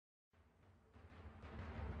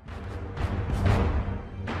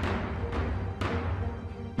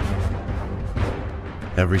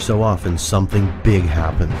Every so often, something big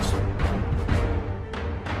happens.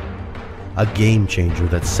 A game changer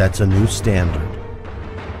that sets a new standard.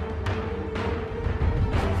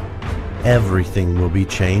 Everything will be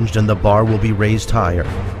changed and the bar will be raised higher.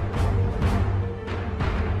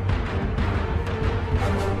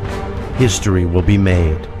 History will be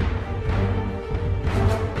made.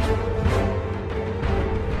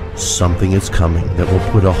 Something is coming that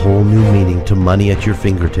will put a whole new meaning to money at your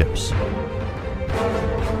fingertips.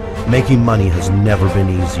 Making money has never been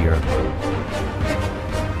easier.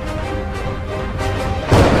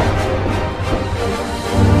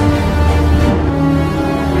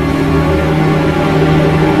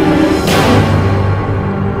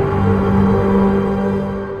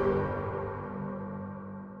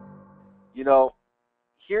 You know,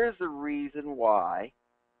 here's the reason why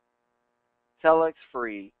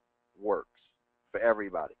TelexFREE works for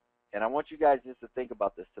everybody. And I want you guys just to think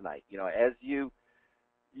about this tonight. You know, as you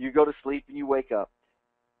go to sleep and you wake up,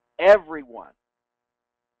 everyone,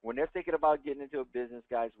 when they're thinking about getting into a business,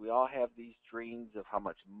 guys, we all have these dreams of how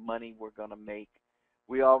much money we're going to make.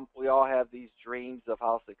 We all have these dreams of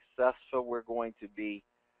how successful we're going to be.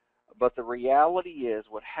 But the reality is,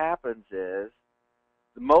 what happens is,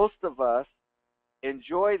 most of us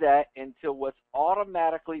enjoy that until what's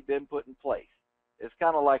automatically been put in place. It's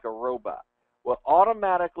kind of like a robot. What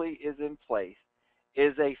automatically is in place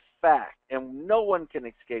is a fact, and no one can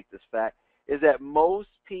escape this fact, is that most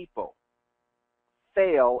people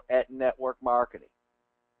fail at network marketing.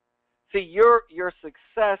 See, your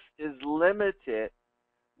success is limited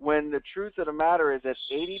when the truth of the matter is that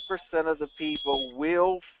 80% of the people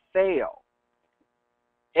will fail.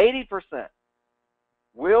 80%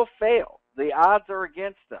 will fail. The odds are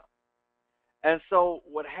against them. And so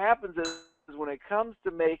what happens is when it comes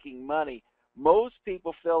to making money, most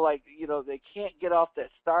people feel like, you know, they can't get off that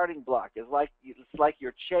starting block. It's like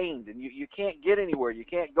you're chained and you can't get anywhere. You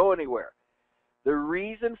can't go anywhere. The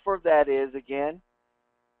reason for that is, again,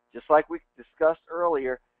 just like we discussed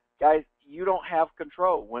earlier, guys, you don't have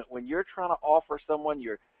control. When you're trying to offer someone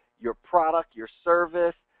your product, your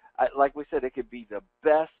service, like we said, it could be the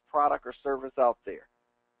best product or service out there.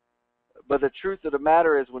 But the truth of the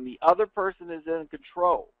matter is, when the other person is in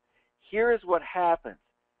control, here is what happens.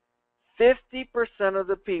 50% of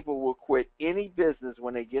the people will quit any business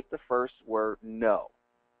when they get the first word no.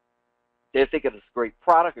 They think it's a great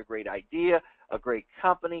product, a great idea, a great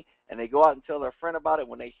company, and they go out and tell their friend about it.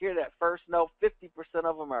 When they hear that first no, 50%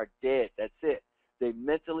 of them are dead. That's it. They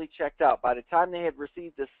mentally checked out. By the time they had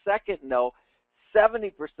received the second no,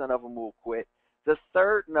 70% of them will quit. The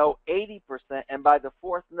third no, 80%, and by the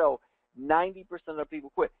fourth no, 90% of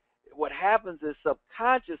people quit. What happens is,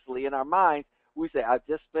 subconsciously in our minds, we say, I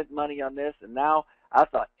just spent money on this, and now I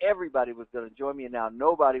thought everybody was going to join me, and now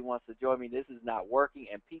nobody wants to join me. This is not working,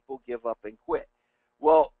 and people give up and quit.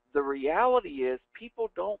 Well, the reality is, people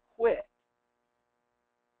don't quit.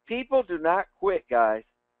 People do not quit, guys,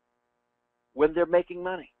 when they're making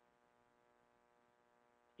money.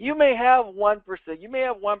 You may have 1%. You may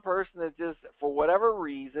have one person that just, for whatever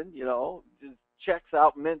reason, you know, just checks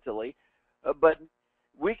out mentally, but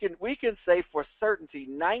we can say for certainty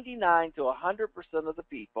 99 to 100% of the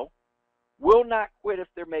people will not quit if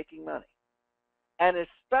they're making money, and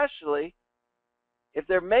especially if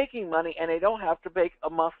they're making money and they don't have to make a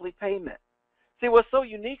monthly payment. See, what's so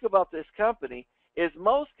unique about this company is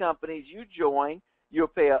most companies, you join, you'll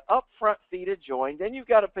pay an upfront fee to join, then you've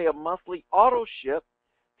got to pay a monthly auto ship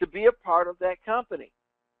to be a part of that company.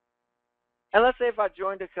 And let's say if I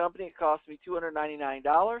joined a company, it cost me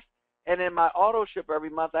 $299, and in my auto ship every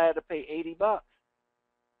month I had to pay $80.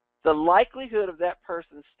 The likelihood of that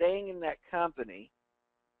person staying in that company,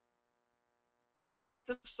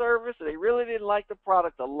 the service, they really didn't like the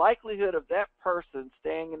product, the likelihood of that person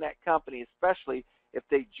staying in that company, especially if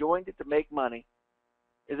they joined it to make money,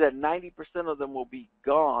 is that 90% of them will be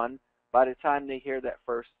gone by the time they hear that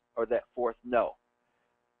first or that fourth no.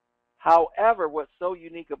 However, what's so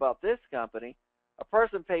unique about this company, a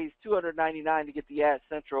person pays $299 to get the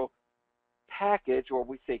AdCentral package, or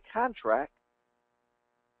we say contract,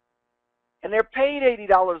 and they're paid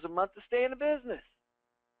 $80 a month to stay in the business.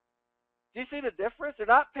 Do you see the difference? They're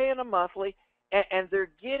not paying them monthly, and they're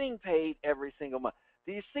getting paid every single month.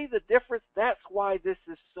 Do you see the difference? That's why this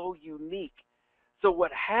is so unique. So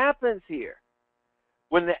what happens here,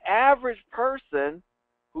 when the average person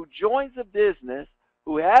who joins a business,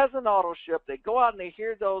 who has an auto ship, they go out and they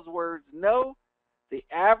hear those words no, the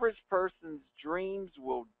average person's dreams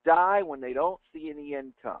will die when they don't see any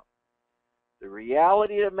income. The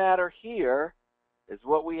reality of the matter here is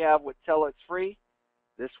what we have with TelexFREE.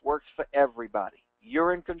 This works for everybody.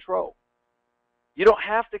 You're in control. You don't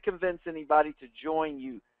have to convince anybody to join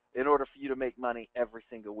you in order for you to make money every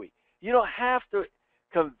single week. You don't have to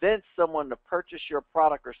convince someone to purchase your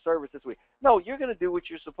product or service this week. No, you're going to do what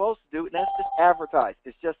you're supposed to do, and that's just advertise.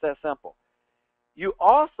 It's just that simple. You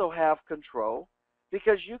also have control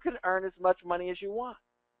because you can earn as much money as you want.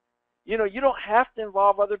 You know, you don't have to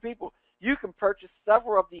involve other people. You can purchase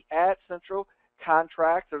several of the AdCentral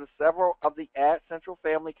contracts or several of the AdCentral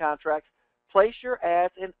family contracts, place your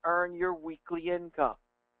ads, and earn your weekly income.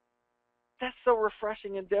 That's so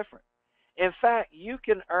refreshing and different. In fact, you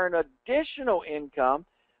can earn additional income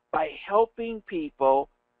by helping people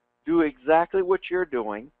do exactly what you're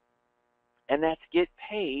doing, and that's get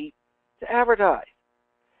paid to advertise.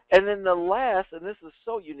 And then the last, and this is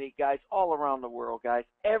so unique, guys, all around the world, guys,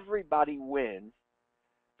 everybody wins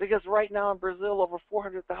because right now in Brazil, over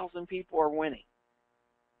 400,000 people are winning.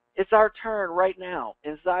 It's our turn right now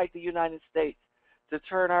inside the United States to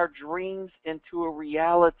turn our dreams into a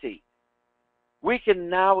reality. We can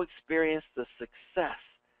now experience the success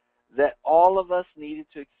that all of us needed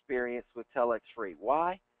to experience with TelexFREE.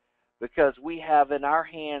 Why? Because we have in our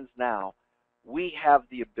hands now, we have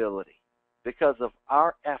the ability, because of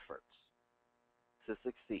our efforts, to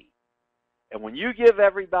succeed. And when you give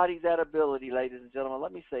everybody that ability, ladies and gentlemen,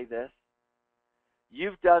 let me say this.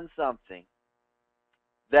 You've done something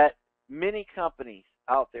that many companies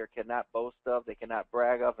out there cannot boast of, they cannot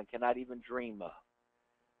brag of, and cannot even dream of.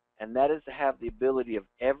 And that is to have the ability of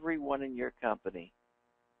everyone in your company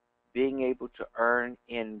being able to earn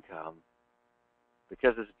income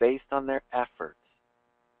because it's based on their efforts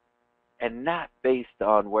and not based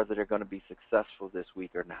on whether they're going to be successful this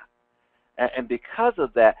week or not. And because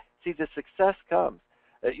of that, see, the success comes.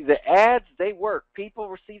 The ads, they work. People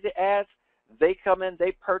receive the ads, they come in,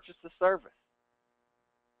 they purchase the service.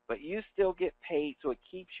 But you still get paid, so it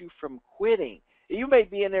keeps you from quitting. You may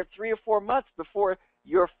be in there 3 or 4 months before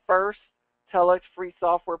your first TelexFREE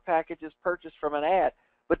software package is purchased from an ad.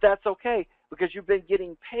 But that's okay because you've been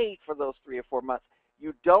getting paid for those 3 or 4 months.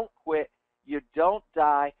 You don't quit, you don't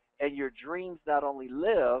die, and your dreams not only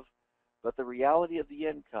live, but the reality of the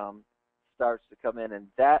income starts to come in. And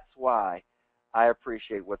that's why I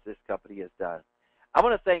appreciate what this company has done. I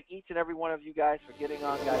want to thank each and every one of you guys for getting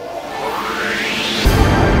on, guys.